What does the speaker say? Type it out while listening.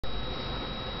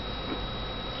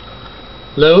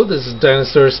Hello, this is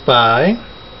Dinosaur Spy.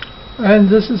 And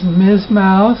this is Ms.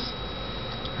 Mouse.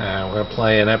 We're going to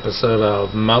play an episode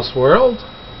of Mouse World.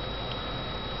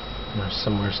 We're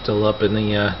somewhere still up in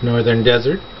the northern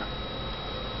desert.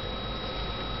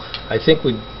 I think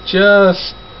we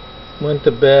just went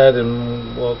to bed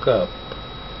and woke up.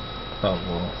 Oh,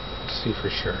 we'll see for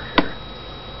sure here.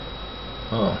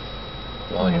 Oh,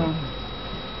 volume.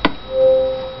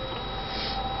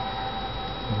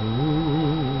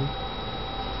 Ooh.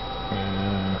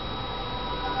 Yeah.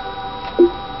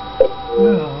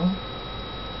 Well,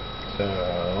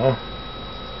 So,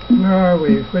 where are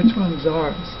we? Which one's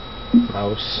ours?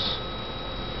 mouse.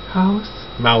 House?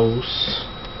 Mouse.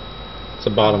 It's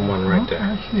the bottom one right there.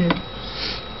 I see.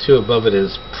 Two above it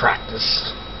is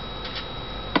practice.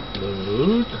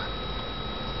 Load.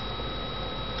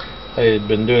 I had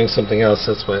been doing something else,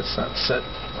 that's why it's not set.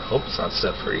 I hope it's not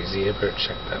set for easy. I better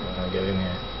check that when I get in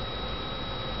here.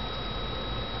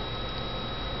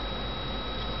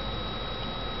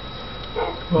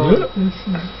 Well, Yep. this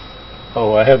is...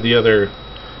 Oh, I have the other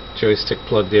joystick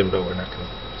plugged in, but we're not going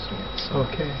to see it. So.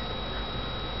 Okay.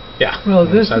 Yeah. Well,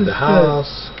 this inside is the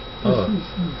house. This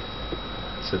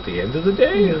It's at the end of the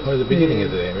day is or the beginning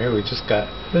of the day? Maybe we just got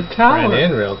the tower.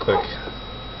 ran in real quick.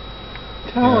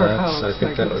 Tower Yeah, house. I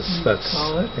think call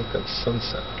it. I think that's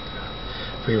sunset.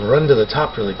 If we run to the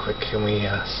top really quick, can we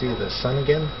see the sun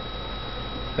again?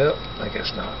 Nope, I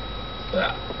guess not.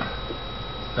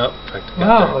 Nope, in fact,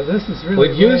 Wow, this is really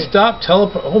would you stop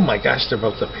teleport? Oh my gosh, they're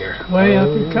both up here. way up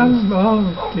it comes.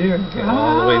 Oh dear. Get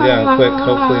all the way down quick.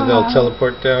 Hopefully they'll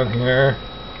teleport down here.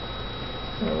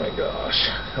 Oh my gosh.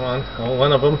 Come on. Oh,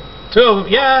 one of them. Two of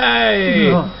them.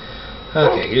 Yay! Oh.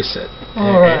 Okay, you sit.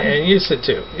 All right. And you sit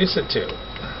too. You sit too.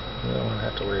 I don't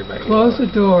have to worry about you. Close the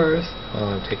doors. While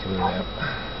I'm taking a nap.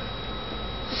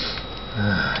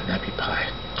 Nappy pie.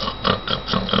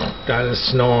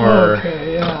 Dinosaur.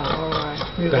 Okay, yeah, all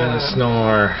right.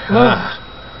 Dinosaur.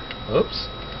 Oops.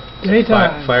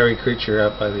 Daytime. Fiery creature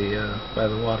out by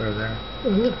the water there.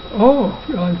 Oh,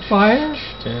 on fire?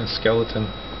 Yeah, skeleton.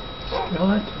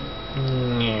 Skeleton.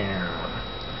 Yeah.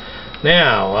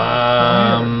 Now,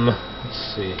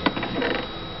 let's see.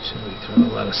 Should we throw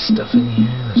a lot of stuff in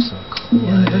here? There's some clay.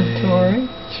 Inventory.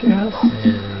 Chest.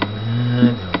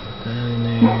 And put that in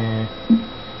there.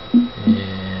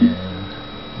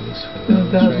 And these for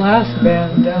those That right last now.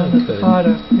 band down at the Good.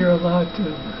 bottom, you're allowed to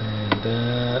And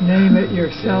that. name it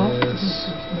yourself. This.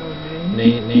 There's no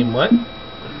name. Name what?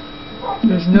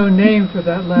 There's no name for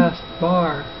that last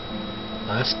bar.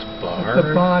 Last bar. At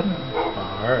the bottom.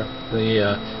 Bar.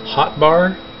 The hot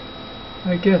bar.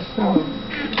 I guess so.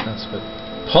 That's what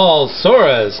Paul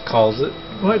Soares calls it.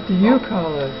 What do you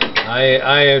call it?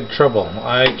 I had trouble.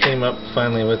 I came up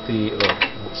finally with the. Well,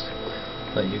 let's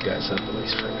let you guys up at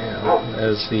least for now.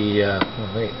 As the.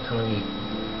 Oh wait, how many?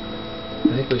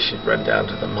 I think we should run down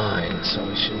to the mine, so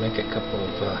we should make a couple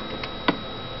of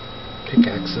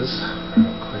pickaxes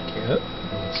real quick. Yep,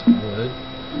 need some wood.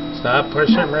 Stop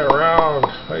pushing me around.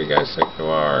 What do you guys think you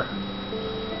are?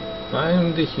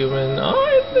 I'm the human.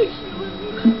 I'm the human.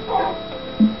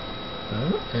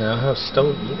 And I don't have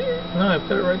stone either? No, I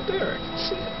put it right there. I can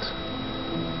see it.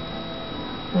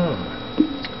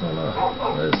 What's going on?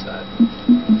 What is that?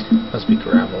 Must be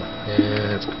gravel.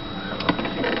 Yeah, it's gravel.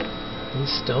 Any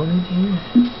stone in here?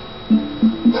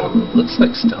 Something that looks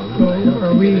like stone, but I don't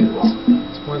think it is.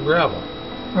 It's more gravel.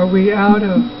 Are we out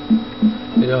of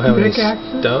We don't have any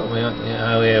pickaxes? stone. We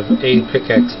have a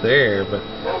pickaxe there, but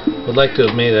would like to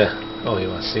have made a... Oh, you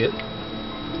want to see it?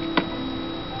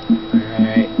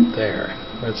 Right there.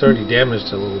 It's already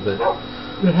damaged a little bit.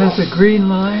 It has a green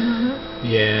line on it?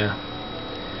 Yeah.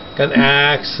 Got an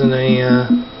axe and a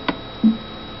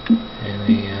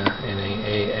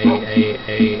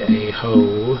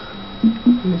hoe.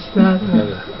 Is that Got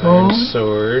an a iron bone?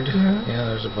 sword. Yeah. Yeah,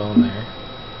 there's a bone there.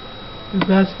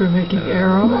 That's for making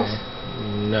arrows?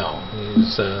 No.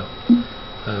 Use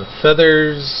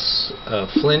feathers,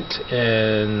 flint,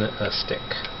 and a stick.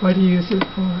 What do you use it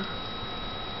for?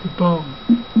 The bone.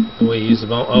 The way you use the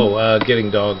bone? Oh,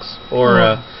 getting dogs.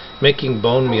 Or making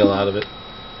bone meal out of it,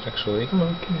 actually.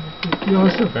 Okay. You're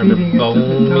also Remember feeding it to bone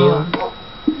the meal?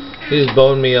 dogs. Use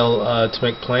bone meal to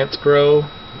make plants grow,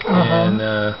 and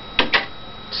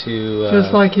to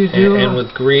just like you do. and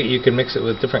with green, you can mix it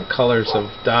with different colors of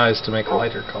dyes to make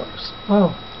lighter colors.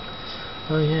 Oh.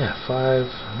 Oh yeah, 5.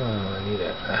 Oh, I need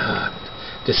it.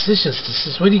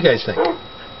 Decisions. What do you guys think?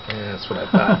 Yeah, that's what I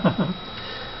thought.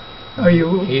 Are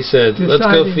you? He said, deciding? "Let's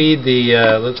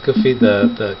go feed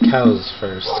the cows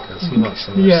first, because he wants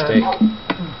some more steak,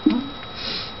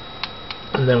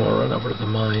 and then we'll run over to the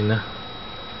mine."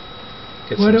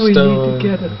 Get What some do we stone. need to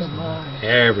get at the mine?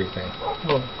 Everything.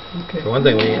 Oh, okay. For one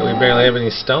thing, we barely have any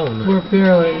stone. We're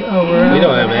barely. Oh, we're out. We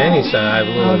don't have any stone. I have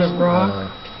a little. Out of rock.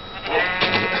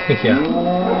 Yeah.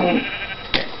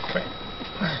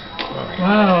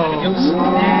 Wow.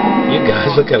 You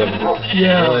guys, look at them.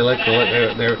 Yeah. Really like the look.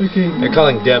 They're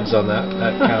calling dibs on that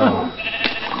cow.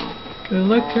 So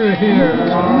look through here.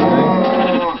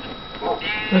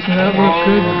 Doesn't that look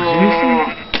good and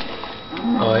juicy?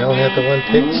 Oh, I only have the one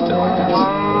pig still, I guess.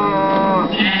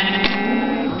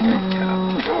 Okay,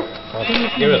 cow. Okay,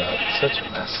 give it up. It's such a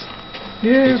mess.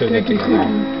 Here, You two get piggy, together.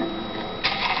 piggy.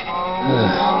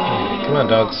 Come on,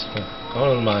 dogs. Go on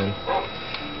to the mine.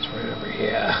 It's right over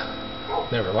here.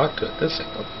 Never walked to it this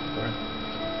angle before.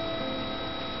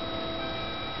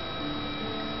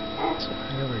 It's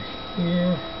right over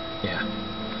here. Yeah.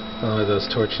 Oh, where those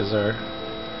torches are.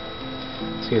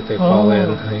 See if they fall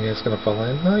in. Are you guys going to fall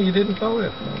in? No, you didn't fall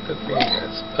in. Oh, good for you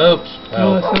guys. Oops.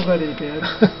 Well. Oh, somebody did.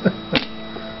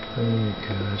 Oh,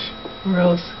 gosh. Or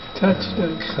else touched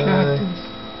a cactus.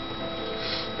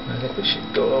 I think we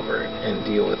should go over and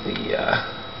deal with the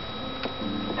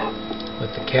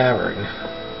cavern.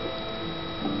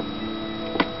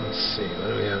 Let's see.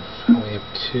 What do we have? We have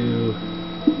two.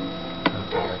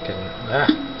 Okay, I can.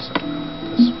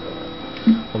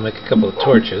 We'll make a couple of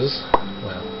torches.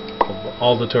 Well,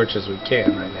 all the torches we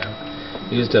can right now.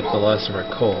 We used up the last of our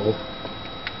coal.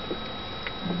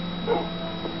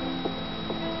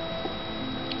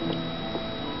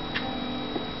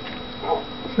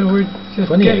 So we're just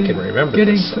Funny, getting, I can remember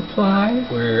getting this. supplies?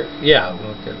 Yeah,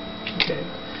 we'll get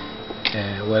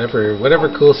whatever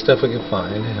cool stuff we can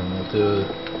find, and we'll do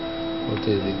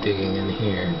the digging in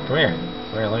here. Come here.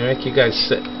 Let me make you guys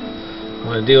sit. I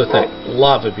want to deal with that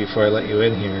lava before I let you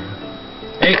in here.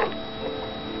 Hey,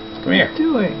 come here. What are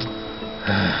you doing?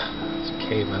 There's a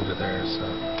cave under there, so.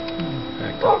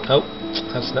 Oh,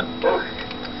 that's not.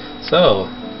 So,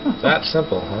 that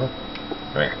simple, huh?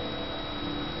 Come here.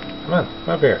 Come on,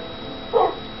 come up here.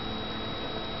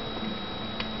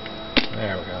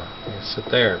 There we go. You can sit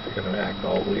there if you're going to act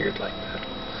all weird like that.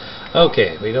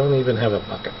 Okay, we don't even have a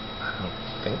bucket, I don't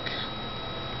think.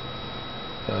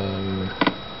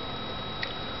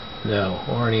 No,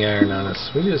 or any iron on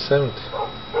us. We just haven't.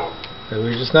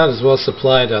 We're just not as well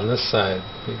supplied on this side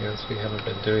because we haven't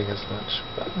been doing as much.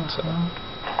 But, okay,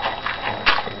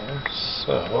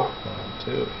 so what I'll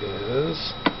do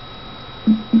is.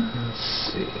 Let's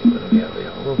see, what do we have? We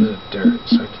have a little bit of dirt,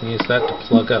 so I can use that to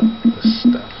plug up this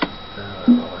stuff. Out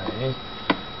of the way.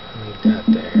 I need that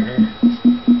there.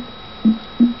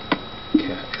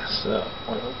 Okay, so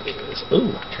what I'll do is,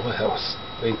 ooh, boy, that was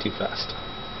way too fast.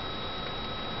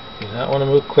 You do not want to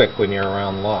move quick when you're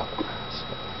around lava. So,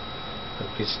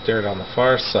 a piece of dirt on the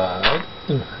far side,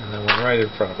 and then one right in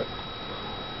front of it.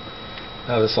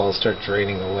 Now this all start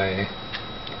draining away.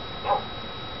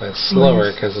 But it's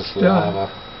slower because it's lava.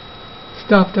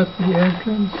 Stopped up the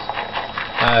entrance?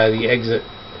 The exit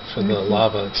for the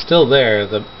lava. It's still there.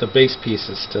 The base piece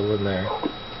is still in there.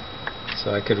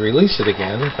 So I could release it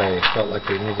again if I felt like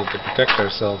we needed to protect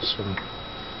ourselves from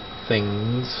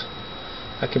things.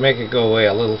 I can make it go away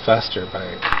a little faster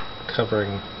by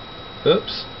covering...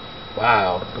 Oops.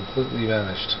 Wow. Completely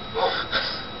vanished.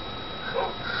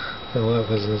 Well, that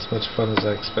wasn't as much fun as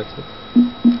I expected.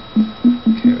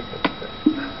 Okay, we got that.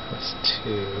 That's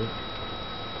two.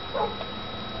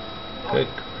 Good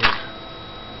grief.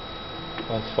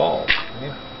 I'll fall.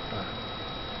 Yeah.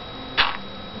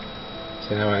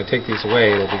 So now when I take these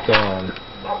away, it'll be gone.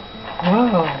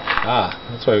 Wow. Ah,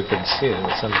 that's why we couldn't see it. It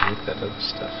was underneath that other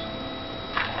stuff.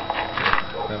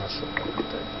 That must have been right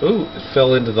there. Ooh, it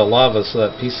fell into the lava, so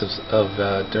that piece of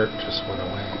dirt just went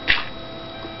away.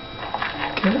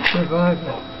 Can't survive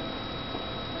it.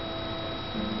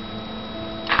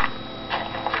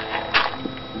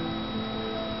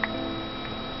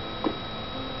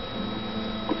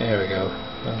 There we go.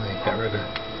 Finally got rid of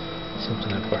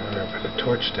something important. I'm going to put a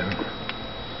torch down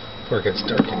before it gets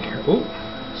dark in here. Ooh,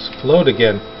 it's flowed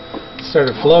again. It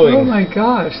started flowing. Oh my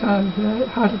gosh, how did that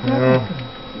happen?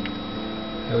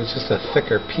 It was just a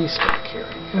thicker piece back here,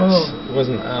 I guess. Oh. It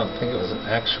wasn't, I don't think it was an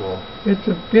actual... It's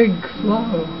a big flow.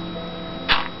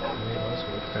 Maybe it was,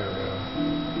 there we go.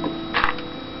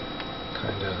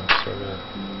 Kind of, sort of...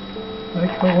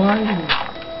 Like Hawaii.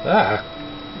 Ah!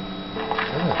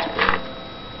 That's weird.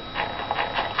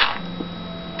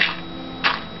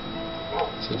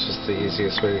 So just the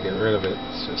easiest way to get rid of it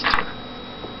is just to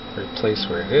replace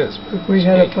where it is. If we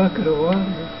had a bucket of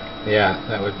water. Yeah,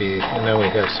 that would be, and then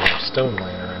we'd have some stone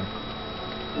laying around.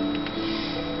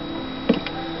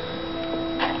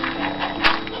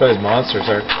 That's why these monsters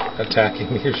aren't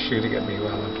attacking me or shooting at me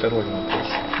while I'm fiddling with this.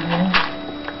 Yeah.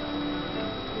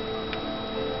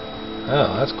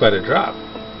 Oh, that's quite a drop.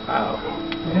 Wow.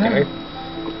 Yeah. Okay.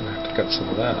 I'm gonna have to cut some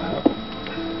of that out.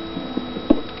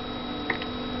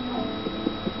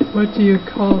 What do you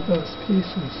call those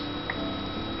pieces?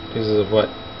 Pieces of what?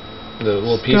 The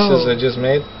little pieces I just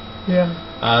made? Yeah.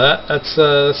 That's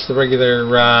the regular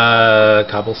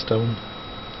cobblestone.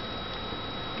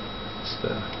 It's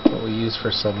what we use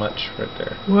for so much right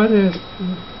there. What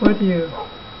do you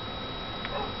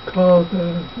call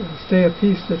say a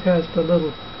piece that has the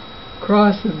little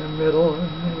cross in the middle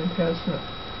and then it has a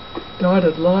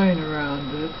dotted line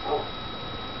around it?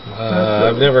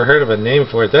 I've never heard of a name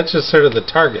for it. That's just sort of the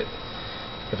target.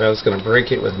 If I was going to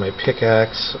break it with my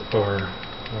pickaxe or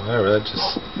whatever, that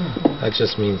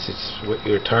just means it's what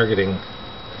you're targeting.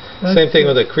 Same thing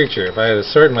with a creature. If I had a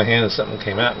sword in my hand and something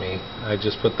came at me, I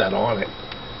just put that on it.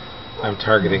 I'm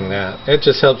targeting that. It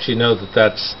just helps you know that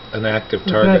that's an active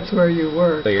target. That's where you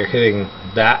work. That you're hitting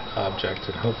that object,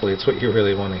 and hopefully it's what you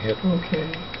really want to hit.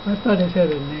 Okay. I thought it had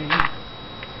a name.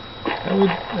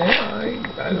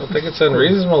 I don't think it's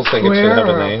unreasonable to think it should have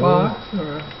a name. A box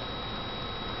or a...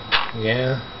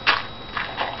 Yeah.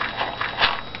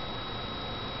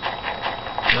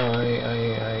 No,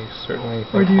 I certainly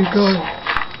think... Or do you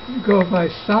go by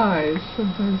size?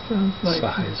 Sometimes it sounds like...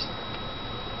 Size.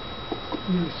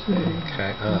 You say...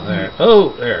 Okay, oh, there.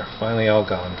 Oh, there. Finally all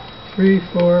gone. 3,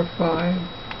 4, 5.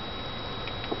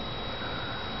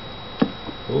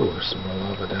 Ooh, there's some more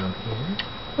lava down here.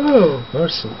 Oh!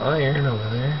 There's some iron over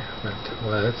there. But,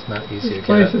 well, that's not easy to This get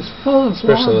place at. is full of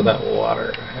Especially lava. without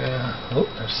water. Yeah. Oh,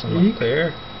 there's some Eek. up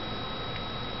there.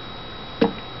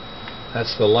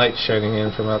 That's the light shining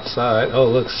in from outside. Oh,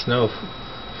 look, snow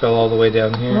fell all the way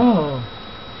down here. Oh.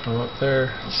 From up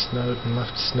there. It snowed and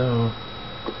left snow.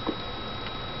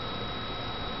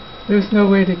 There's no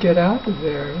way to get out of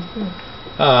there, is there?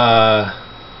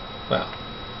 Well,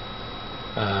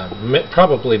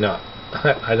 probably not.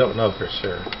 I don't know for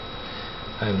sure.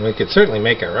 And we could certainly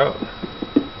make our own.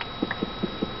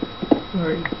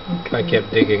 Or, If I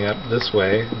kept digging up this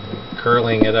way,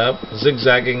 curling it up,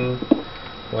 zigzagging,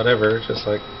 whatever, just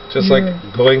like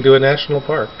going to a national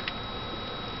park,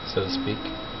 so to speak.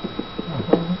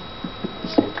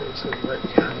 Let's see if there's any right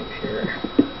behind here.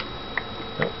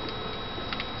 Nope.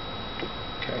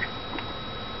 Okay.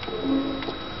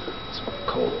 Some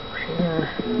coal over here.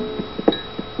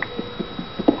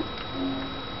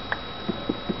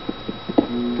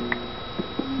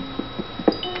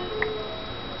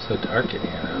 So dark in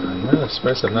here. I'm really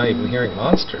surprised I'm not even hearing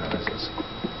monster noises.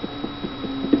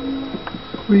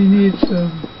 we need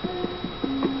some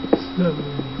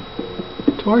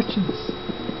torches.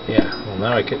 Yeah, well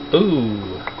now I can...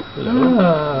 Ooh! Hello.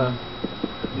 Ah.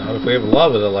 Not if we have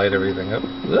lava to light everything up.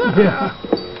 Ah. Yeah.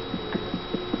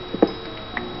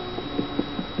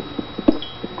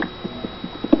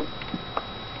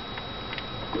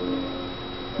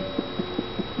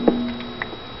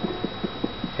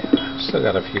 Still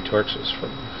got a few torches from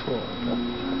before, but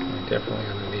we're definitely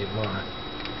going to need more.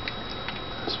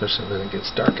 Especially when it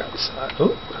gets dark outside.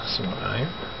 Oh, some more iron.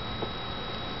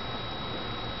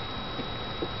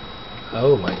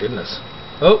 Oh my goodness.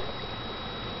 Oh!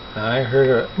 I heard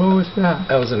a... What was that?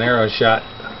 That was an arrow shot.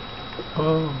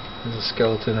 Oh. There's a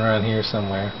skeleton around here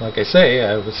somewhere. Like I say,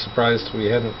 I was surprised we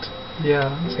hadn't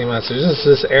seen monsters.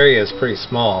 This area is pretty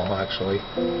small, actually.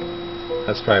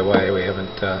 That's probably why we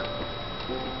haven't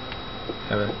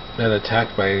been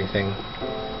attacked by anything.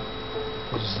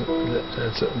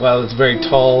 While it's very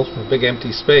tall, a big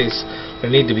empty space, there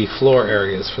need to be floor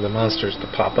areas for the monsters to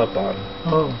pop up on.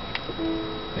 Oh.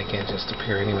 They can't just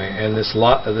appear anywhere. And this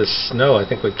snow, I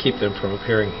think, would keep them from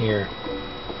appearing here.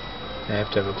 I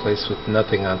have to have a place with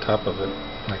nothing on top of it,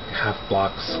 like half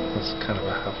blocks. That's kind of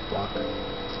a half block.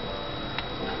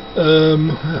 Well,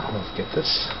 let's get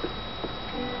this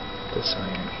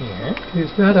iron here.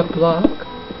 Is that a block?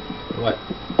 What?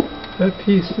 That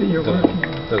piece that you're working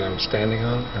on. That I'm standing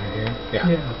on right here? Yeah.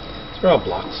 Yeah. They're all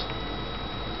blocks.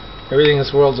 Everything in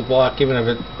this world's a block, even if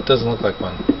it doesn't look like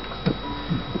one.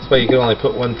 That's why you can only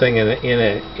put one thing in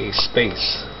a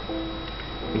space.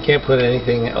 You can't put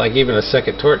anything, like even a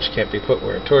second torch can't be put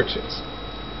where a torch is.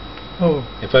 Oh.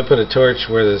 If I put a torch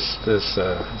where this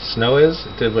snow is,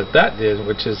 it did what that did,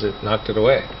 which is it knocked it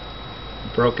away.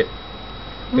 It broke it.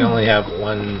 You can only have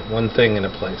one thing in a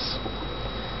place.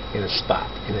 In a spot,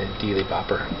 in a dealy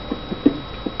bopper.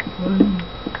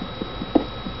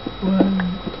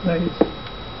 One place.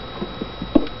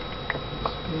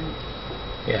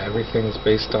 Yeah, everything's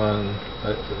based on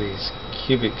these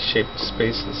cubic-shaped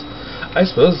spaces. I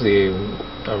suppose the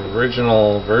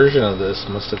original version of this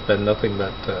must have been nothing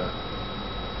but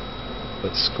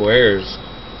squares.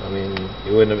 I mean,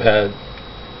 you wouldn't have had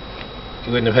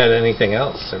you wouldn't have had anything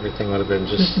else. Everything would have been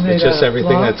just made it's just out of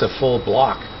everything blocks? that's a full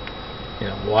block. You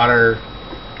know, water,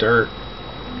 dirt,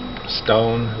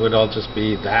 stone would all just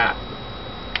be that.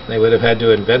 They would have had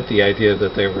to invent the idea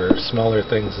that there were smaller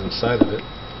things inside of it.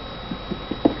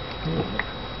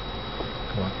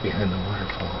 Walk behind the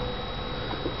waterfall.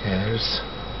 Okay,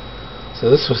 so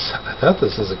this was, I thought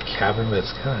this was a cavern, but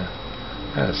it's kind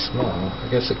of small. I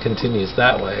guess it continues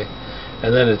that way.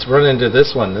 And then it's run into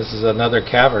this one. This is another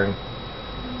cavern.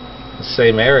 The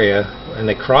same area. And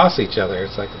they cross each other.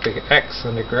 It's like a big X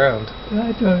underground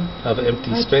of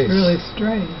empty space. That's really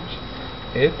strange.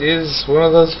 It is one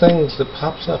of those things that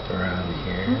pops up around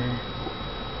here.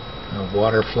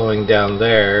 Water flowing down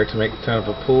there to make kind of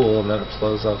a pool, and then it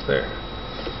flows off there.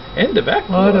 And the back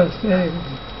A lot of things.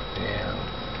 Yeah.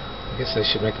 I guess I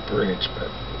should make a bridge,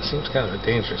 but it seems kind of a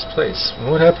dangerous place.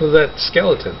 What happened to that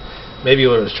skeleton? Maybe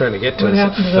what it was trying to get to What us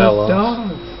happened to fell those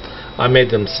off. dogs? I made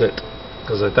them sit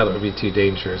because I thought it would be too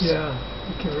dangerous. Yeah, I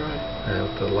think you're right. And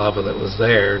with the lava that was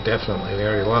there, definitely. We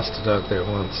already lost a dog there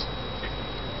once.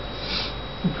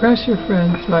 Impress your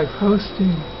friends by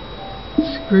posting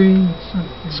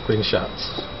something.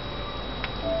 Screenshots.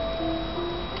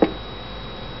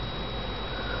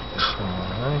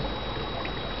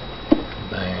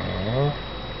 There.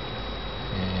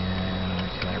 And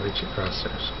can I reach across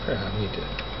there? So I need to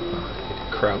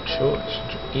crouch. Oh, I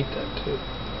should eat that too.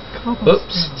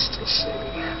 Oops, it's still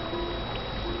saving.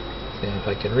 See if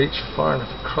I can reach far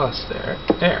enough across there.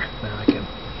 There. Now I can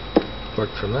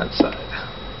work from that side.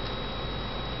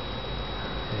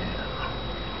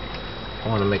 I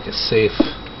want to make a safe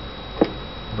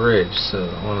bridge, so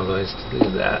one of the ways to do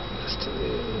that is to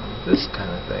do this kind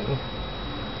of thing.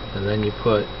 And then you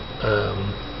put,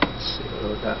 let's see what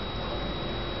we got.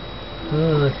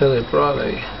 Oh, I thought I brought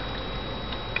a...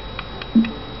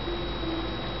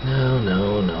 No.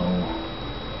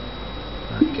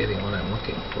 Not getting what I'm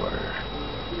looking for.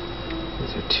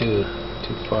 These are too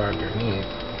far underneath.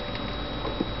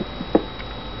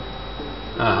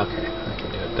 Ah, okay, I can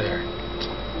do it there.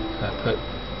 I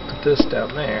put this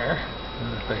down there,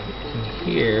 and if I get in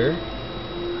here,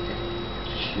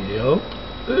 jump,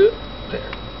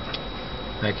 there.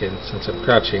 I can, since I'm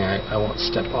crouching, I won't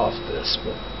step off this,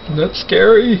 but isn't that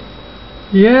scary?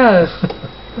 Yes.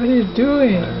 What are you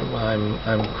doing?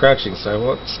 I'm crouching, so I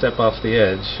won't step off the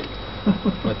edge.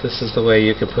 But this is the way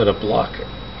you can put a block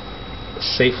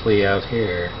safely out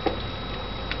here.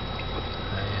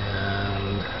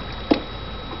 And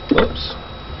whoops.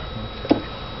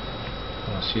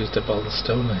 Used up all the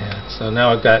stone I had. So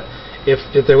now I've got,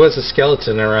 if there was a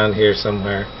skeleton around here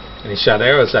somewhere and he shot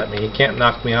arrows at me, he can't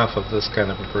knock me off of this kind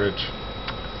of a bridge.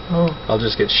 Oh. I'll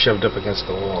just get shoved up against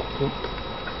the wall. Oop.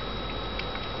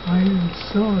 Iron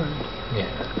sword.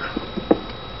 Yeah.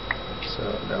 So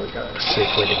now we got a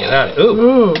safe way to get out of it. Ooh!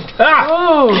 Ooh. Ah!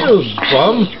 Oh! You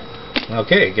bum!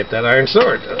 Okay, get that iron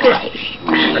sword.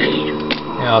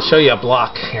 Yeah, I'll show you a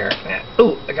block here.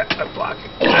 Ooh, I got a block.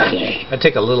 I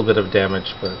take a little bit of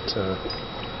damage, but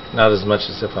not as much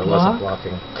as if I wasn't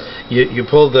blocking. You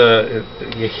pull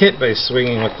you hit by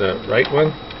swinging with the right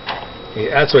one.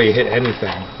 That's where you hit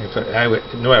anything.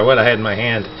 No matter what I had in my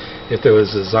hand, if there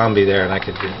was a zombie there and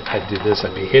I'd do this,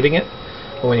 I'd be hitting it.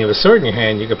 But when you have a sword in your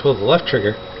hand, you can pull the left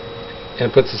trigger, and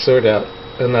it puts the sword out,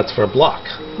 and that's for a block.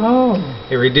 Oh.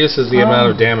 It reduces the amount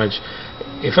of damage.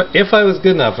 If I was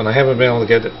good enough, and I haven't been able to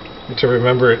get it to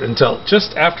remember it until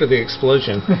just after the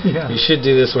explosion, Yeah. You should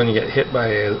do this when you get hit by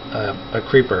a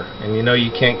creeper, and you know you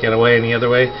can't get away any other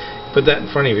way. Put that in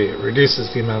front of you. It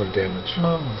reduces the amount of damage.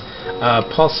 Oh.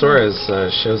 Paul Suarez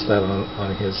shows that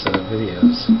on his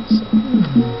videos, so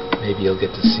maybe you'll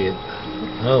get to see it.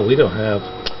 Oh, we don't have...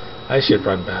 I should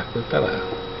run back. We've got a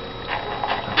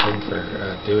thing for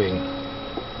doing...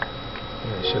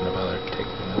 I shouldn't have bothered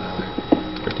taking that out there.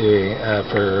 For doing,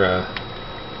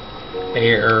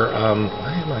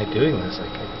 why am I doing this? I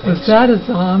can't think. Was that a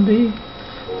zombie?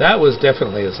 That was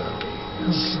definitely a zombie,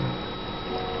 yes.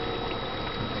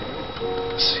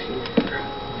 Okay, this here.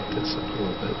 Get this up a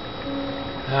little bit.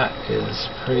 That is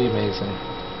pretty amazing.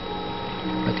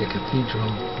 Like a cathedral.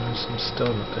 There's some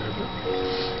stone up there, but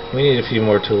we need a few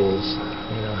more tools.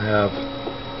 I've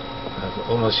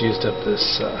almost used up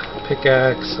this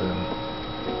pickaxe, and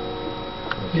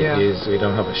we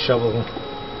don't have a shovel.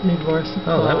 Need more supplies.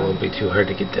 Oh, that won't be too hard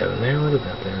to get down there. Look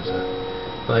at that.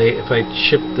 If I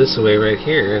chip this away right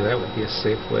here, that would be a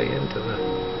safe way into the...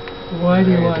 Why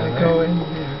do you want to go in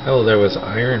there? Oh, there was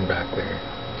iron back there.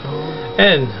 Oh.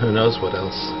 And who knows what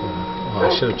else. I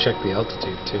should have checked the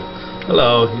altitude too.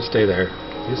 Hello, you stay there.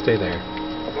 You stay there.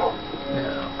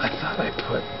 Now, I thought I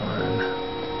put one...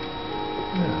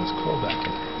 Yeah, it's cold back in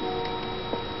there.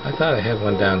 I thought I had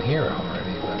one down here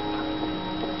already, but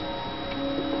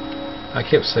I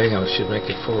kept saying I should make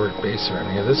a forward base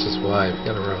around here. This is why I've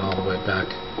got to run all the way back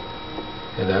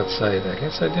and outside. I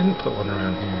guess I didn't put one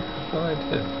around here. I thought I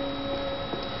did.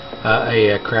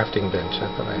 A crafting bench. I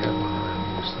thought I had one around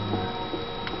here somewhere.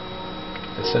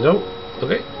 Guess I don't.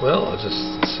 Okay, well, I'll just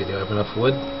see. Do I have enough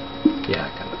wood? Yeah,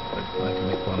 I got enough wood. I can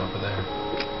make one over there.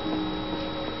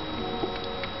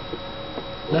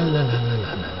 La la la la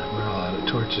la la. We're all out of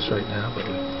torches right now, but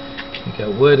we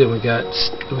got wood and we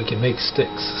can make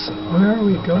sticks. So Where are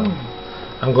we going?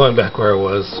 I'm going back where I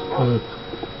was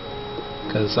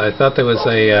because I thought there was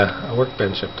a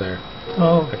workbench up there,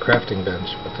 a crafting bench,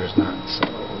 but there's not. So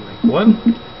we'll make one.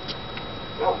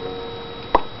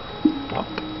 Up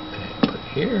and put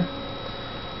here,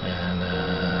 and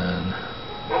then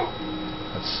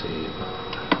let's see,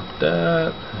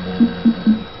 that and.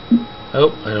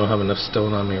 Oh, I don't have enough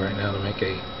stone on me right now to make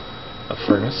a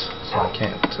furnace, so I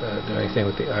can't do anything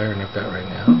with the iron I've got right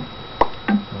now.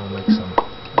 I'll make some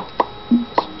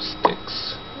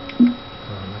sticks.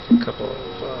 I'll make a couple of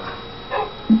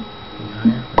iron. We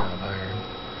have iron.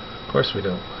 Of course we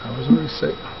don't. I was already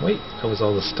sick. Wait, that was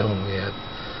all the stone we had.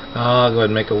 I'll go ahead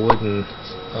and make a wooden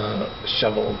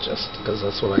shovel just because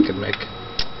that's what I could make.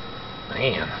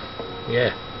 Man,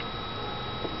 yeah.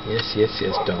 Yes, yes,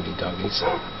 yes, doggy doggies.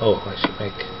 Oh, I should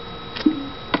make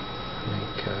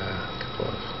a couple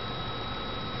of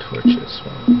torches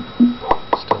while I'm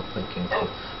still thinking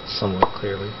somewhat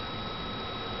clearly.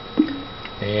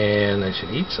 And I should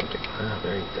eat something. Ah,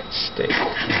 better eat that steak.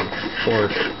 4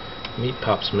 meat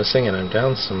pops missing, and I'm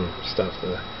down some stuff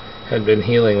that had been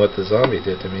healing what the zombie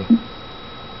did to me.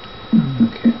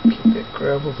 Okay, keep that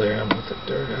gravel there. I'm with the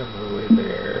dirt out of the way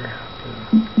there.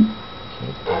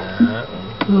 Keep that.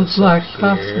 Those black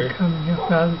puffs are coming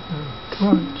up out of the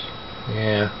torch.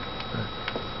 Yeah.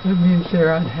 That means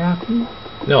they're unhappy?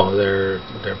 No, they're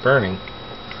burning.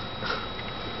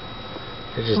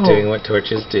 They're just doing what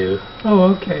torches do.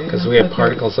 Oh, okay. Because we have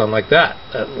particles on like that.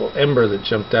 That little ember that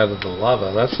jumped out of the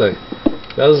lava.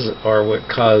 Those are what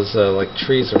cause like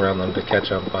trees around them to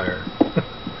catch on fire.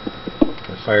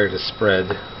 The fire to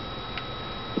spread.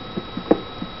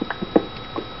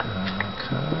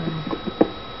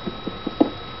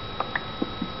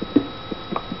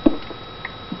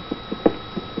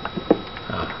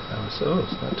 So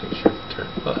it's not too sure to turn,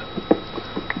 but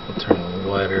we'll turn a little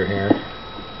wider here.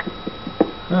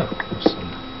 Oh, there's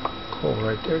some coal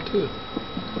right there too.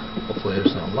 Hopefully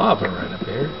there's no lava right up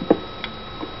here.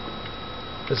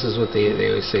 This is what they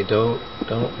always say, don't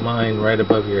mine right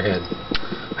above your head.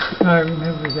 I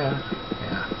remember that.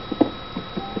 Yeah.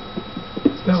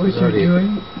 Is that what you're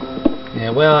doing?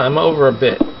 Yeah, well, I'm over a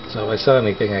bit, so if I saw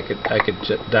anything I could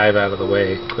dive out of the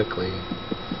way quickly.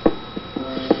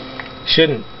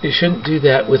 You shouldn't do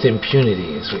that with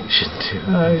impunity, is what you shouldn't do.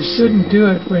 You shouldn't do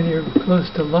it when you're close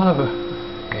to lava.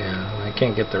 Yeah, I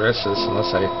can't get the rest of this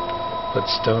unless I put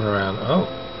stone around. Oh,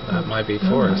 that might be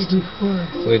forest. That might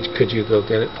be forest. Could you go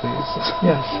get it, please?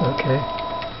 Yes, okay.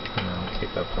 And I'll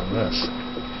keep up on this.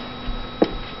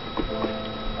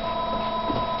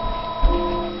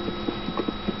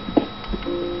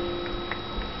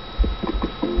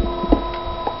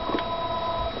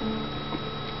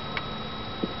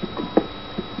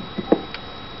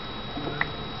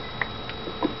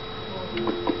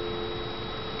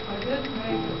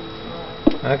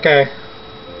 Okay.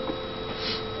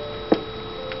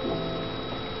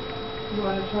 You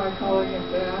want to try calling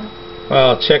it back? Well,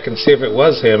 I'll check and see if it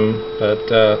was him,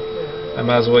 but I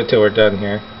might as well wait till we're done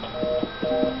here.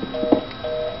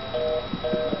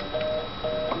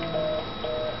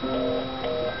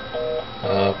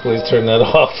 Please turn that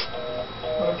off.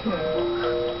 Okay.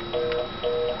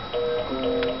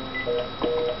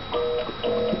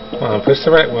 Come on, push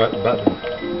the right button.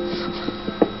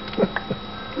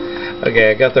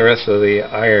 Okay, I got the rest of the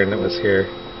iron that was here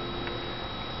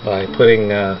by putting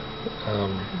the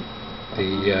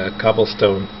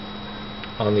cobblestone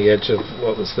on the edge of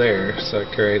what was there, so I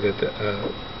created,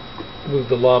 moved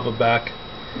the lava back,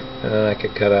 and then I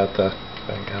could cut out the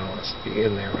thing. I don't want it to be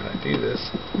in there when I do this.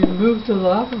 You moved the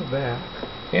lava back?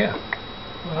 Yeah.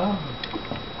 Wow.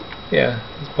 Yeah,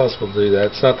 it's possible to do that.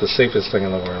 It's not the safest thing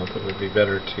in the world. It would be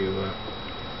better to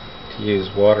use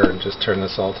water and just turn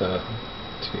this all to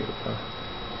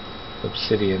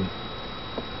obsidian.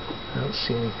 I don't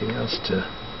see anything else to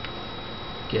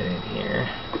get in here.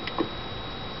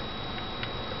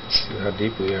 Let's see how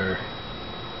deep we are.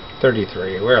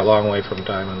 33. We're a long way from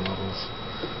diamond levels.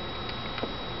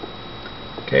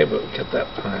 Okay, but we got that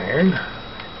iron.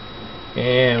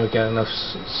 And we got enough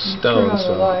stone,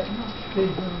 so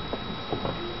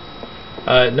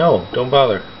No, don't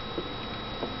bother.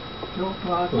 Don't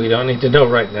bother. We don't need to know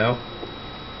right now.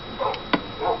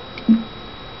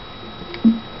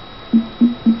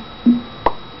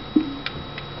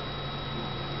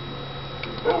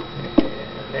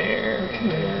 And there.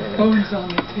 Okay. Phone's on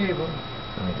the table.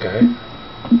 Okay.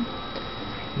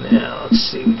 Now, let's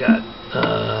see. We got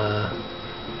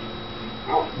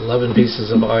 11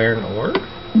 pieces of iron ore.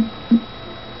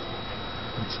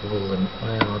 That's a little.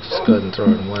 Well, I'll just go ahead and throw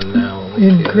in one now.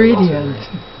 Ingredient.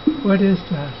 What is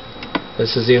that?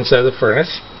 This is the inside of the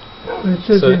furnace. It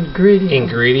says So ingredient.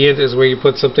 Ingredient is where you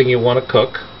put something you want to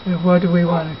cook. And what do we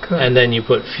want to cook? And then you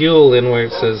put fuel in where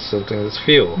it says something that's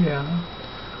fuel. Yeah.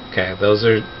 Okay, those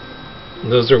are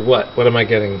what? What am I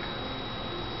getting?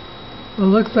 Well,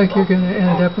 it looks like you're going to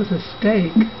end up with a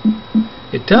steak.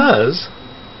 It does?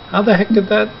 How the heck did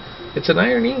that? It's an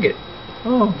iron ingot.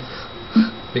 Oh.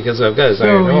 Because I've got his So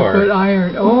iron you ore. put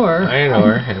iron ore. Iron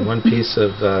ore and one piece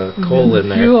of coal in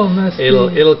there. Fuel must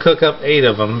It'll cook up 8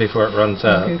 of them before it runs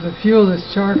out. Okay, the fuel is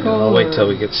charcoal. And I'll wait till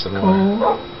we get some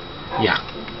more. Coal. Yeah,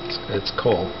 it's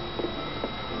coal.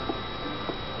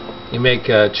 You make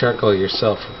charcoal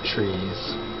yourself from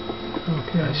trees.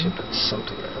 Okay. I should put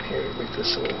something around here to make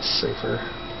this a little safer.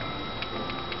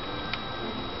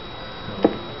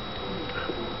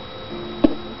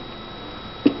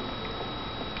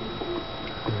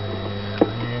 And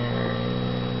there,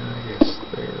 I guess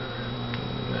there.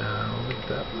 No, leave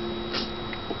that.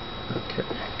 Okay,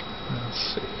 let's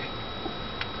see.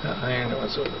 That iron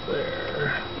was over there.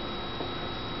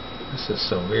 This is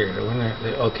so weird. I wonder.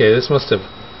 Okay, this must have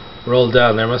rolled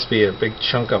down. There must be a big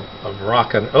chunk of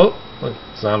rock on. Oh, look,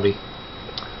 zombie.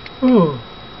 Ooh.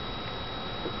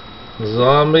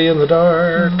 Zombie in the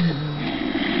dark.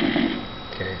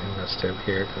 Mm-hmm. Okay, I'm gonna stay up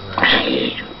here because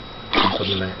I'm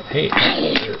putting that. Hey,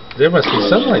 there must be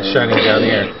sunlight shining down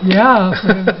here. Yeah,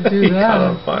 for him to do He that. caught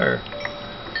on fire.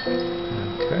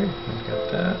 Okay, I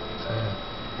got that.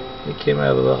 He came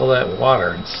out of all that water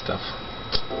and stuff.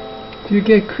 Do you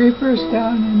get creepers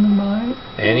down in the mine?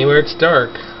 Anywhere it's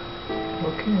dark,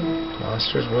 Okay.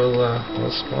 monsters will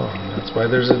spawn. That's why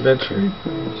there's adventure.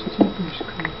 Creepers.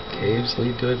 Caves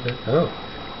lead to adventure. Oh.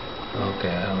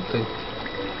 Okay, I think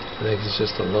it's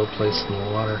just a low place in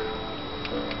the water.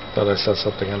 Thought I saw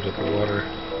something under the water.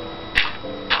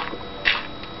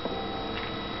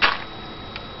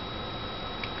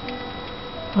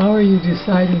 How are you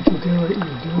deciding to do what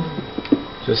you're doing?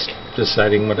 Just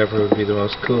deciding whatever would be the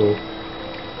most cool.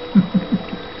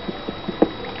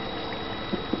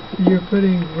 You're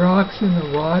putting rocks in the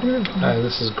water?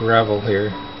 This is gravel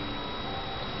here,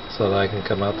 so that I can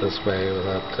come out this way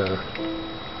without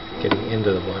getting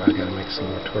into the water. I gotta make some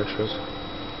more torches.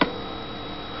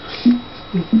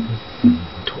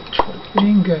 Torch.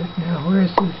 Ingot. Now,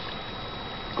 where's this?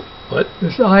 What?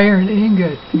 This iron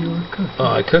ingot you were cooking. Oh,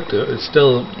 I cooked it. It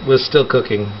was still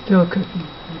cooking. Still cooking.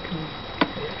 Okay.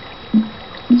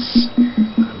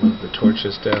 I moved the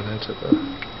torches down into the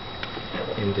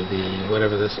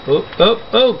whatever this.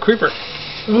 Oh, creeper!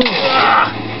 Oh.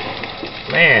 Ah,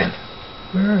 man,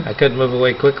 Where? I couldn't move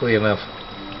away quickly enough.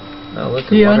 Oh, look.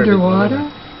 He water didn't move underwater?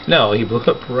 in. No, he blew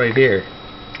up right here.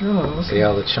 Oh, okay. See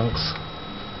all the chunks?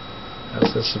 I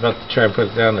was just about to try and put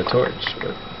it down the torch,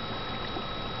 but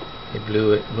he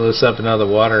blew us up into the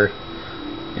water.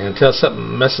 And until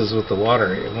something messes with the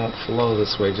water, it won't flow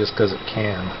this way just because it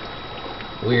can.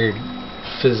 Weird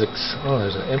physics. Oh,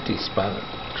 there's an empty spot, a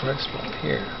dry spot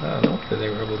here. I don't know if they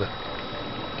were able to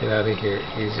get out of here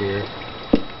easier.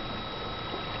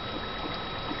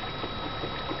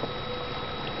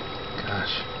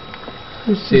 Gosh.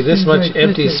 See, this much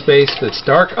empty space that's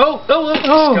dark. Oh,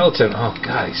 skeleton. Oh,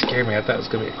 God, he scared me. I thought it was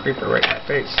going to be a creeper right in my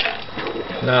face.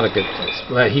 Not a good place.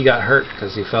 Well, he got hurt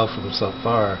because he fell from so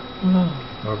far. Oh.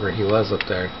 Wherever he was up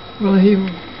there. Well, he...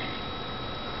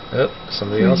 Oh,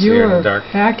 somebody So else you here in were the dark.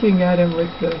 hacking at him with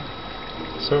the...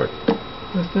 Sword.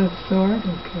 With that sword?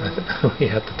 Okay.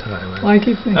 At the time. Well, I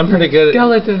keep thinking I'm pretty good a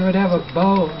skeleton would have a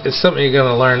bow. It's something you're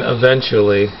going to learn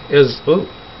eventually.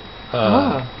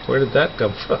 Where did that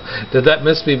come from? Did that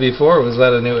miss me before, or was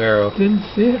that a new arrow? Didn't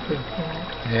see it before.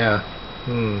 Yeah.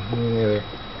 Me neither.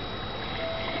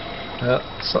 Well,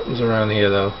 something's around here,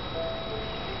 though.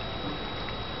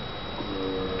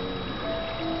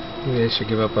 Maybe I should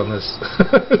give up on this.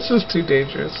 This is too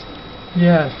dangerous.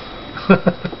 Yes.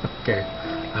 Okay.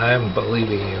 I'm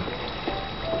believing you.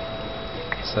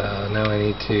 So now I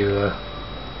need to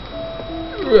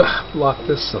block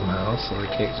this somehow so they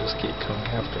can't just keep coming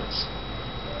after us.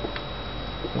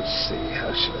 Let's see,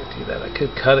 how should I do that? I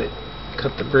could cut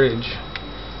the bridge.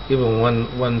 Even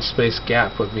one space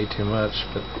gap would be too much,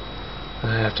 but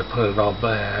I have to put it all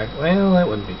back. Well, that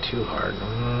wouldn't be too hard.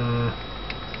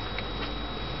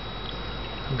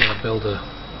 I'm gonna build a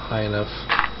high enough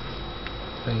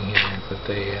thing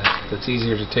here that's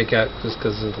easier to take out just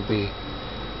because it'll be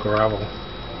gravel.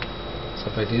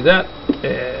 So if I do that,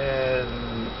 and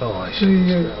I So should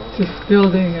you're just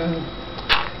building a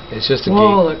it's just a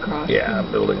wall gate. across. Yeah,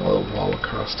 I'm building a little wall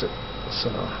across it. So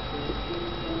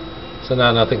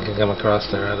now nothing can come across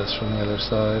there at us from the other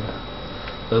side.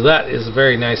 So that is a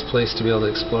very nice place to be able to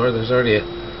explore. There's already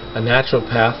a natural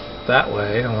path that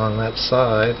way along that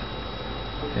side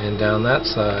and down that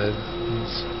side.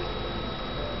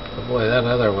 Oh boy, that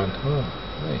other one.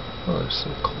 There's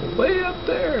some coal way up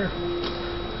there.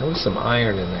 There was some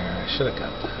iron in there. I should have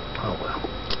got that. Oh well.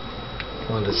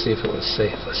 Wanted to see if it was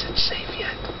safe. Was it safe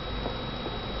yet?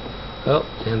 Well,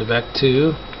 end it back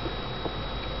to.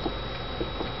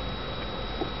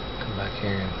 Come back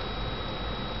here and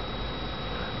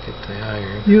get the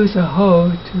iron. Use a hoe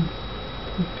to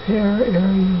prepare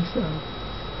areas of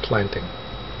Planting.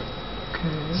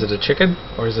 Okay. Is it a chicken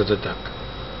or is it a duck?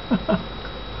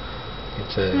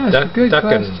 It's a Yeah, duck. it's a good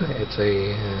Duckin'. question. It's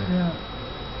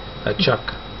a chuck.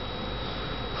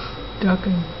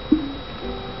 Ducking.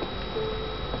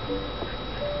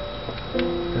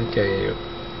 Okay, you.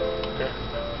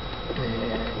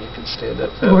 And you can stand up.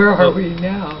 Where are we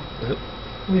now? Yep.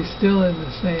 We still in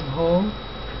the same hole?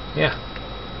 Yeah.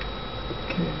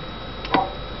 Okay.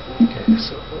 Okay,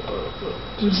 so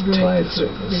just Didn't take realize this that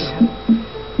with we us. had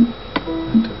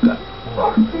I've got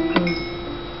more.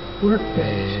 a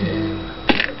workbench. And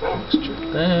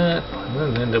extract that. I'm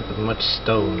going to end up with much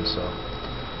stone, so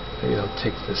maybe I'll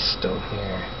take this stone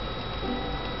here.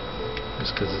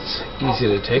 Just because it's easy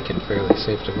to take and fairly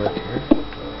safe to work here.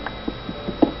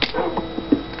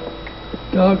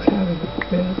 Dog's having a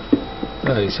fit.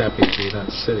 Oh, he's happy to be not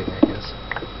sitting, I guess.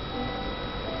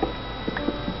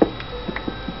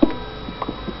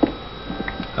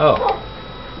 Oh,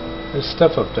 there's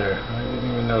stuff up there. I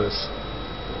didn't even notice.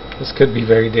 This could be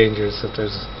very dangerous if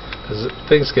there's, because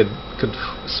things could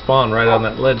spawn right on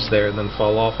that ledge there and then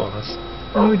fall off on us.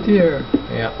 Oh dear.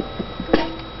 Yeah.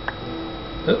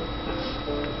 Oh.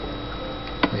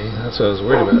 See, that's what I was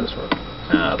worried about. Is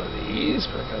we're out of these,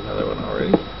 but I got another one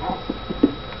already.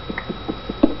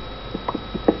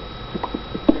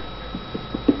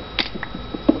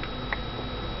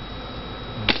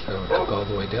 So it took all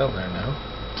the way down there now.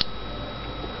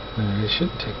 I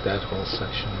shouldn't take that whole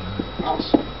section.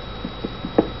 Just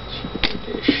cheaper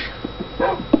dish.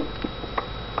 How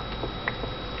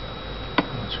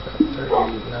much we got?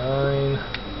 39.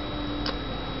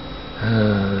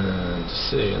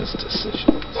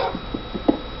 Decisions.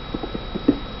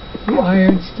 The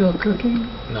iron's still cooking?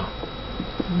 No.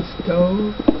 The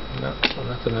stove? No,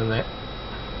 nothing in there.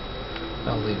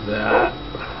 I'll leave that.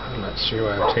 I'm not sure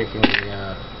why I'm taking the,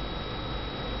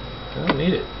 I don't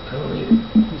need it. I don't need it.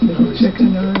 Is it a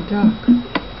chicken or a duck?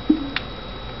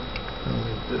 I'll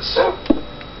leave this.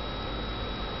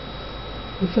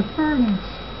 It's a furnace.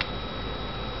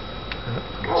 I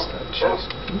missed that cheese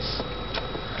piece.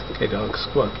 Okay, dogs,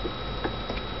 come on.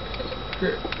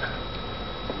 Here.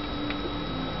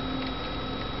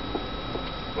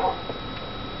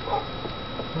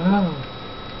 Wow.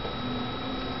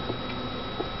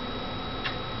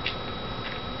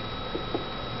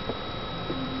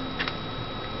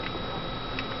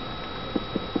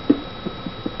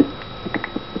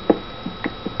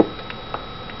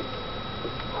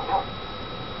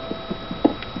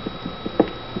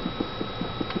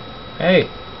 Hey!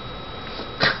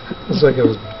 Looks like I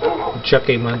was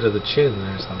chucking him under the chin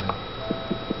or something.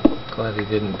 Glad he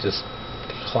didn't just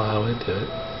plow into it.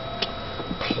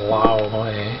 Plow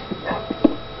away.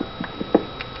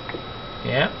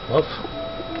 Yeah, whoop.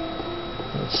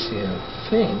 Let's see, I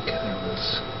think there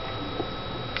was...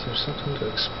 Is there something to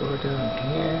explore down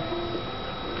here?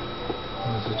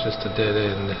 Or is it just a dead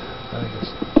end? I think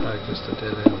it's probably just a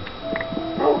dead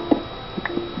end.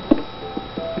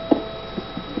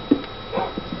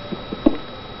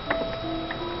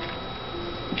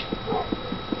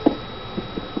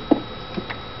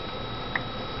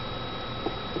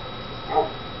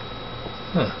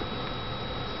 Huh.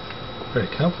 Very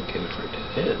complicated for a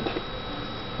dead end.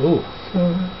 Ooh.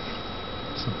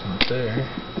 Something up there.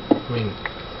 I mean,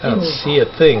 I don't see a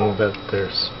thing, but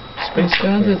there's space It up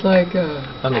sounded here. like a...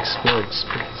 Unexplored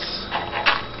space.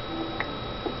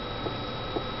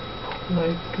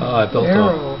 like Oh, I built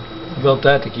arrow. I built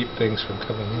that to keep things from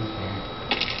coming in here.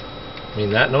 I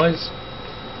mean, that noise?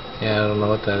 Yeah, I don't know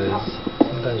what that is.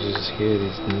 Sometimes you just hear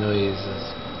these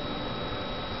noises.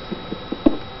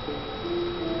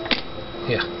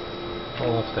 Yeah,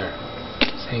 all up there.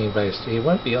 Say hanging by his... He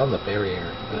went beyond the barrier,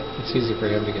 but it's easy for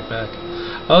him to get back.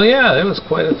 Oh yeah, there was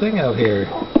quite a thing out here,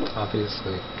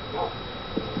 obviously.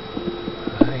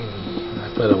 I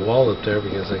put a wall up there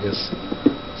because I guess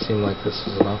it seemed like this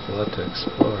was an awful lot to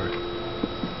explore.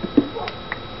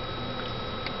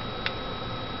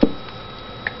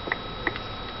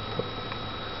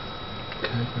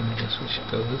 Okay, I guess we should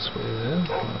go this way then.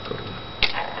 I'll go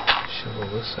shovel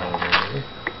this out of the way.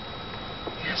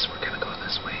 Yes, we're gonna go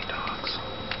this way, dogs.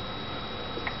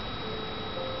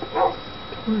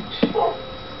 Torch.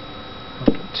 I'll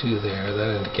put 2 there.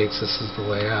 That indicates this is the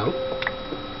way out.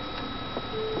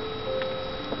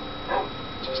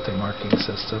 Just a marking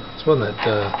system. It's one that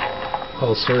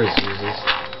Paul Sewers uses.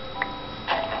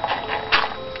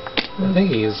 I think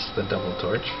he uses the double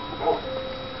torch.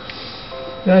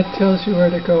 That tells you where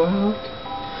to go out?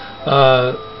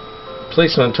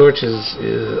 Placement on torches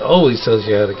always tells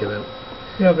you how to get out.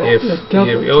 Yeah, but If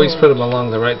you always torch. put them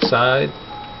along the right side,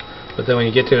 but then when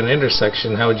you get to an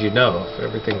intersection, how would you know if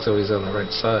everything's always on the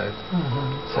right side?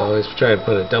 So I always try to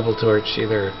put a double torch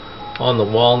either on the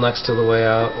wall next to the way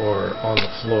out or on the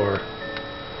floor.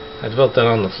 I developed that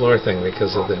on the floor thing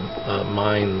because of the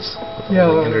mines with all Yeah,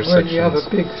 the when intersections. you have a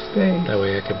big space. That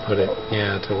way I can put it,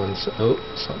 to one side. Oh,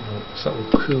 something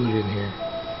cooed in here.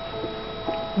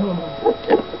 Oh.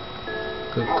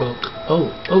 Go. Oh,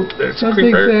 there's a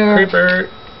Something's creeper. there. Creeper.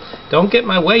 Don't get in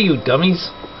my way, you dummies.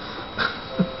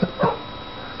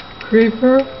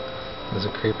 Creeper? There's a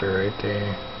creeper right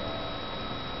there.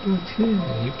 Okay.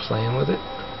 Are you playing with it?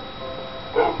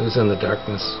 It was in the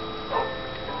darkness.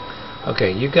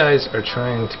 Okay, you guys are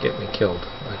trying to get me killed.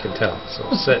 I can tell. So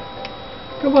sit.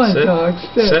 Come on, Sit. dog.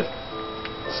 Sit. Sit.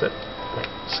 Sit.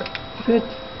 Sit. Sit.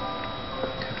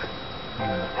 Okay.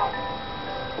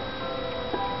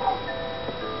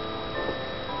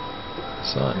 I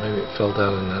saw it. Maybe it fell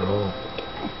down in that hole.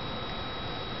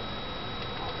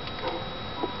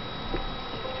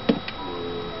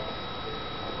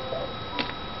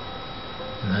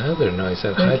 And that other noise,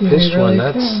 that high-pitched one,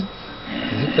 that's... I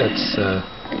think that's...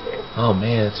 oh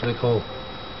man, it's a big hole.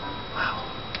 Wow.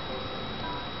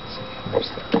 Let's see, where's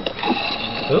the...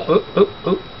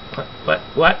 Oh.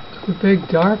 What? It's a big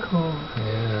dark hole.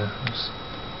 Yeah,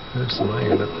 there's some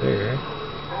iron up there.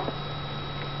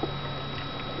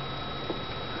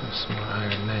 There's some more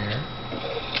iron there.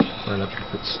 Run up and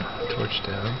put some torch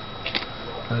down.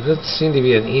 It doesn't seem to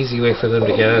be an easy way for them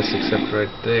to get us except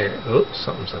right there. Oh,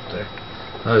 something's up there.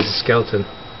 Oh, there's a skeleton.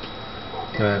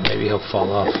 Come on, maybe he'll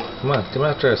fall off. Come on, come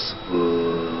after us.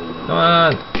 Come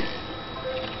on.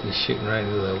 He's shooting right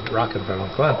into the rock in front of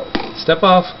him. Come on. Step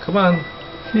off. Come on.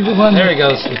 See the one There he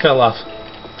goes. He fell off.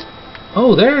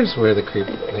 Oh, there's where the creep...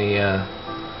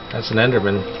 that's an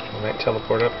Enderman. He might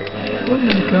teleport up here. Oh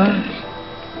my gosh.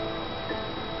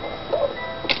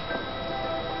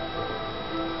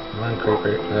 Come on,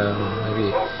 creeper.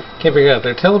 Maybe... Can't figure out.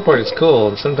 Their teleport is cool,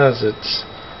 and sometimes it's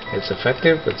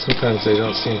effective, but sometimes they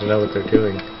don't seem to know what they're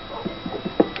doing.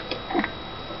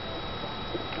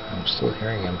 I'm still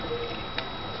hearing him.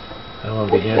 I don't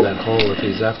want to be near that hole if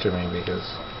he's after me because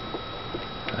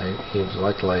he was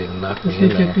likely to knock me in He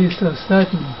there. could be so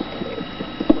sudden.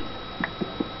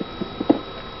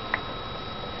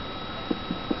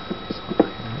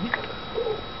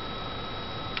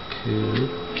 Cool.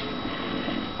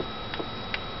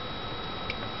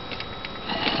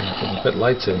 If you put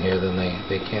lights in here, then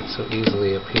they can't so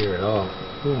easily appear at all.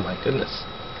 Oh my goodness.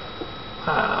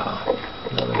 Wow.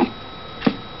 Another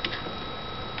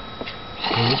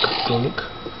gunk.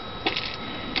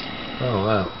 Oh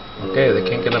wow. Okay, they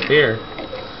can't get up here.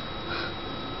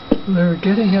 Well, they were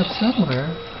getting up somewhere.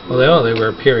 Well, they were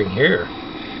appearing here.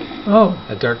 Oh.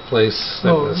 A dark place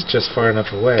that was just far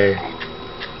enough away.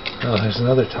 Oh, there's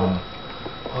another tunnel.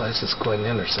 Oh, this is quite an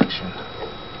intersection.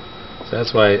 So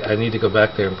that's why I need to go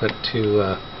back there and put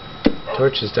 2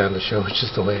 torches down to show which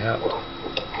is the way out.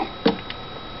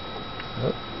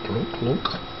 Oh,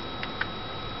 look.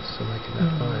 Still making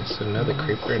that noise. So another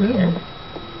creeper in here.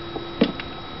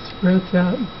 Spreads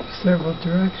out in several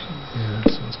directions. Yeah,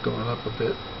 this one's going up a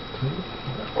bit.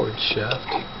 Upward shaft.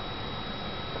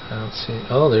 I don't see...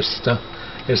 Oh, there's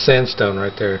sandstone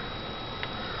right there.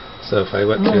 So if I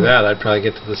went through that, I'd probably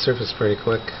get to the surface pretty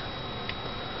quick.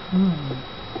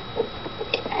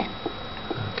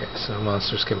 Okay, so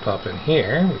monsters can pop in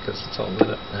here because it's all lit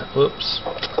up now. Whoops.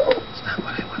 It's not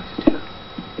what I wanted to do.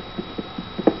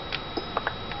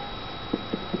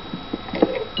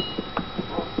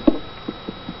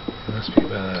 It must be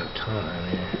about out of time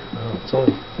here. Oh, it's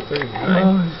only 39.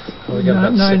 Oh, we got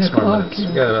about 6 more minutes.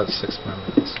 We got about 6 more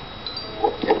minutes.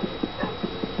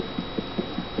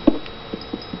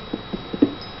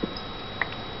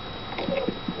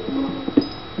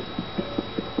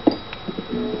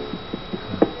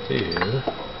 2.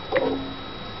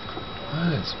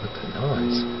 What is with the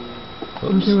noise?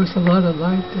 Well, Oops. there was a lot of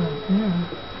light down there.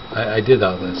 I did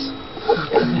all this.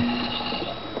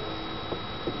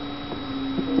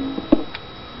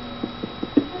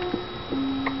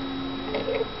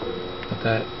 But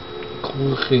that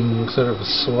clunking sort of a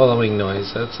swallowing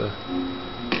noise, that's an...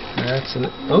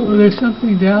 Oh, Oh, there's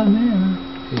something down there.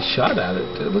 he shot at it.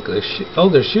 Look, they're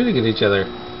shooting at each other.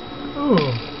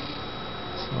 Oh.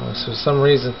 So for some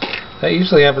reason, that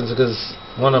usually happens because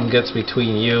one of them gets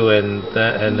between you and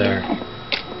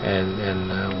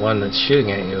one that's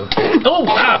shooting at you. Oh,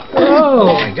 wow!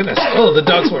 Oh my goodness! Oh, the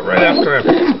dogs went right after him.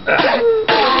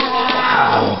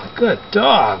 Wow, good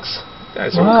dogs. You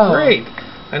guys are great.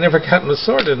 I never gotten a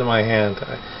sword into my hand.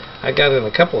 I got in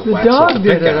a couple of whacks with the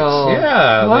pickaxe. Did it all.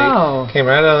 Yeah, wow. They came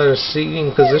right out of their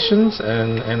seating positions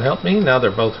and helped me. Now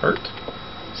they're both hurt.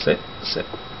 Sit.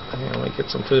 Let me get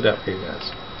some food out for you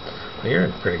guys. Well, you're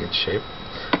in pretty good shape.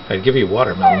 I'd give you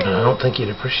watermelon, but I don't think you'd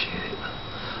appreciate it.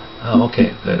 Oh,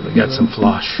 okay, good. We got some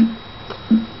flosh.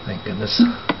 Thank goodness.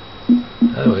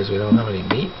 Otherwise, we don't have any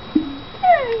meat.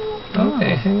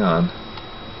 Okay, hang on.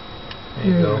 There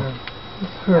you go.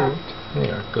 It's hurt.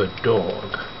 You're a good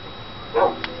dog.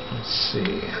 Let's see.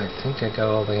 I think I got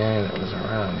all the iron that was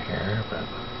around here, but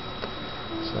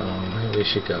so maybe we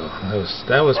should go.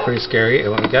 That was pretty scary.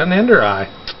 And we got an ender eye,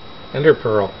 ender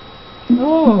pearl.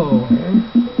 Oh. Okay.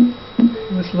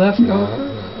 It was left over.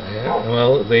 Yeah.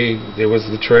 Well, there was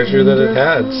the treasure that it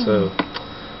had, so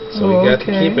we got to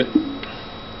keep it.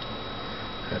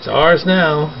 That's ours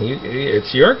now.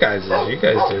 It's your guys'. You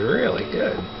guys did really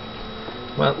good.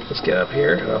 Well, let's get up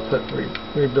here. I'll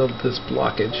rebuild this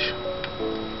blockage.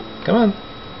 Come on.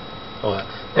 Oh,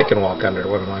 they can walk under.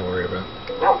 What am I worried about?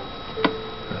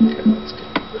 Okay, let's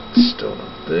get the stone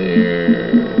up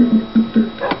there. Get the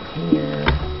dirt down here.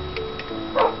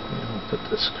 And we'll put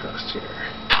this across here.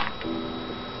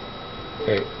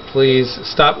 Okay, please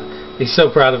stop. He's so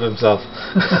proud of himself.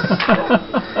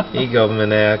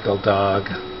 Egomaniacal dog.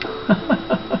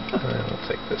 I'll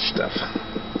take this stuff.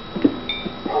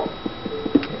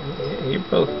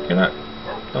 You're not...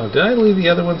 Oh, did I leave the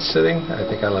other one sitting? I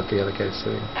think I left the other guy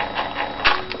sitting.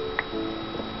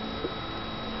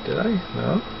 Did I?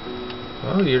 No?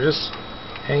 Oh, you're just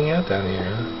hanging out down here,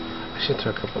 huh? I should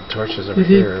throw a couple of torches over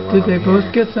here. Did they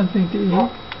both get something to eat?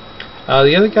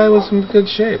 The other guy was in good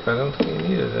shape. I don't think he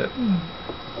needed it.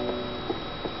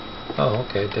 Oh,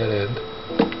 okay, dead end.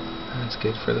 That's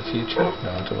good for the future. Don't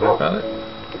have to worry about it.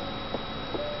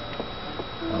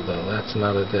 Although that's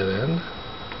not a dead end.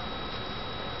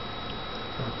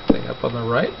 Thing up on the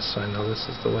right, so I know this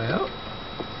is the way out.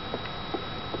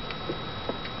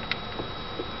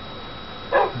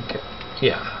 Okay.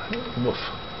 Yeah. Woof.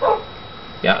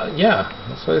 Yeah.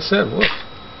 That's what I said. Woof.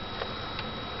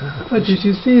 But did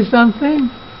you see something?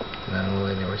 No,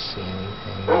 I never see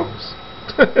anything.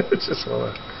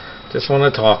 just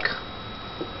wanna talk.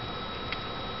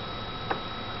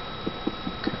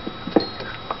 Okay, I'll take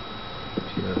a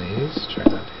few of these. Try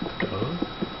not to hit the dog.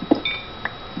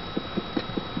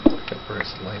 Pick up where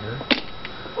it's lighter.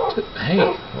 Hey,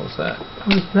 what was that?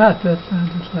 What was that? That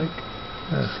sounded like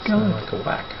a skeleton. Like a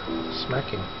whack.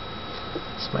 Smacking.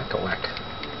 Smack a whack.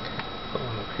 Okay, put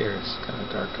one up here. It's kind of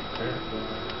dark up there.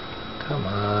 Come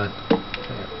on.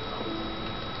 There.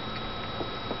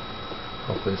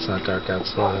 Hopefully it's not dark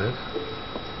outside.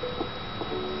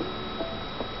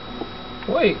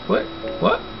 Wait, what?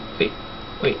 What?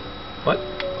 Wait, what?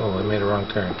 Oh, I made a wrong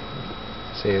turn.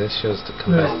 See, this shows to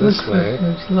come back this way.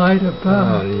 There's light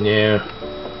above. Oh, no.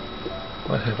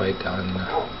 What have I done?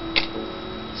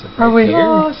 Is it right Are we here?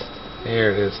 lost?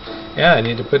 Here it is. Yeah, I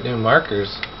need to put new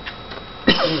markers.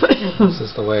 This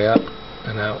is the way up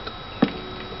and out.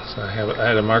 So I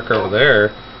had a marker over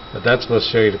there, but that's supposed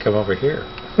to show you to come over here.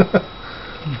 I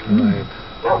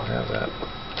don't have that.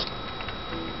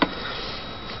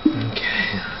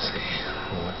 Okay, let's see.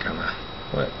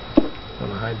 What?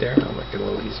 Want to hide there? I'll make it a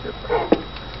little easier for you.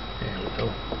 There we go.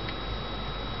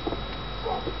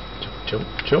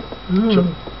 Jump.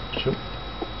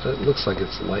 So it looks like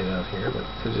it's light out here, but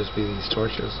it could just be these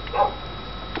torches.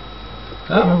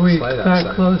 Oh, Are we light that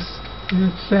outside. close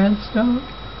to sandstone?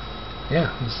 Yeah,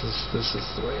 this is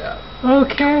the way out.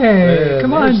 Okay,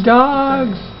 come on,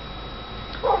 dogs.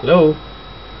 Hello.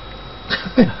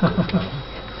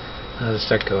 I'll just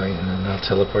start going, and then I'll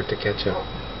teleport to catch up.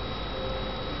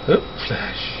 Oop,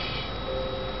 flash.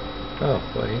 Oh,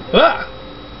 wait. Ah!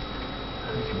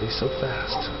 I can be so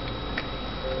fast.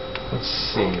 Let's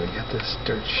see, we got this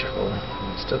dirt shovel.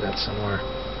 We still got some more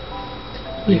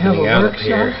We have a evening out workshop?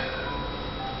 here.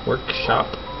 Workshop.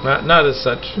 Not as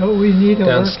such. So we need a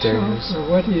Downstairs. workshop, or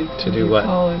what do you To do what?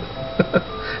 call it?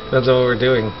 Depends on what we're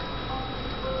doing.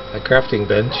 A crafting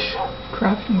bench.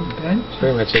 Crafting bench?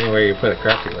 Pretty much anywhere you put a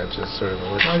crafting bench is sort of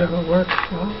a workshop. Part of a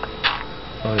workshop.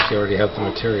 As long as you already have the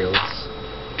materials.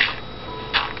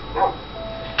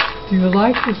 Do you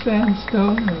like the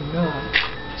sandstone or not?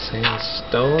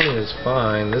 Sandstone is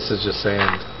fine. This is just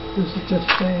sand. This is just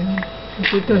sand.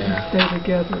 Because it doesn't stay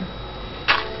together.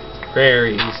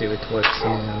 Very easy to collect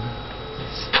sand.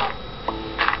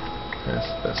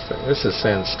 That's the best thing. This is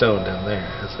sandstone down there.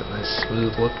 It has a nice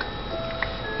smooth look.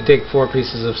 You take 4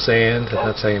 pieces of sand, and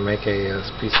that's how you make a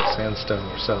piece of sandstone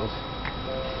yourself.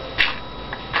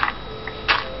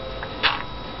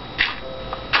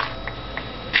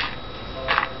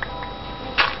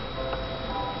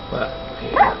 But,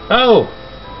 yeah. Oh!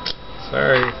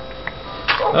 Sorry.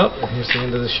 Oh, here's the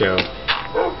end of the show.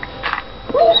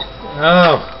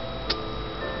 Oh!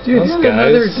 Do you Those have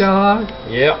another guys. dog?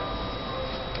 Yep.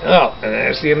 Oh, and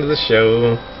there's the end of the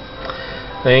show.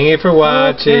 Thank you for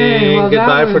watching. Okay, well,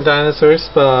 Goodbye for Dinosaur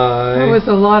Spy. That was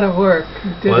a lot of work.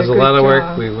 You did It was a good lot of work.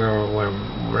 job. We were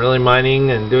really mining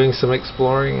and doing some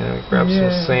exploring, and we grabbed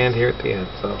some sand here at the end.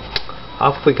 So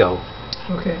off we go.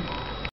 Okay.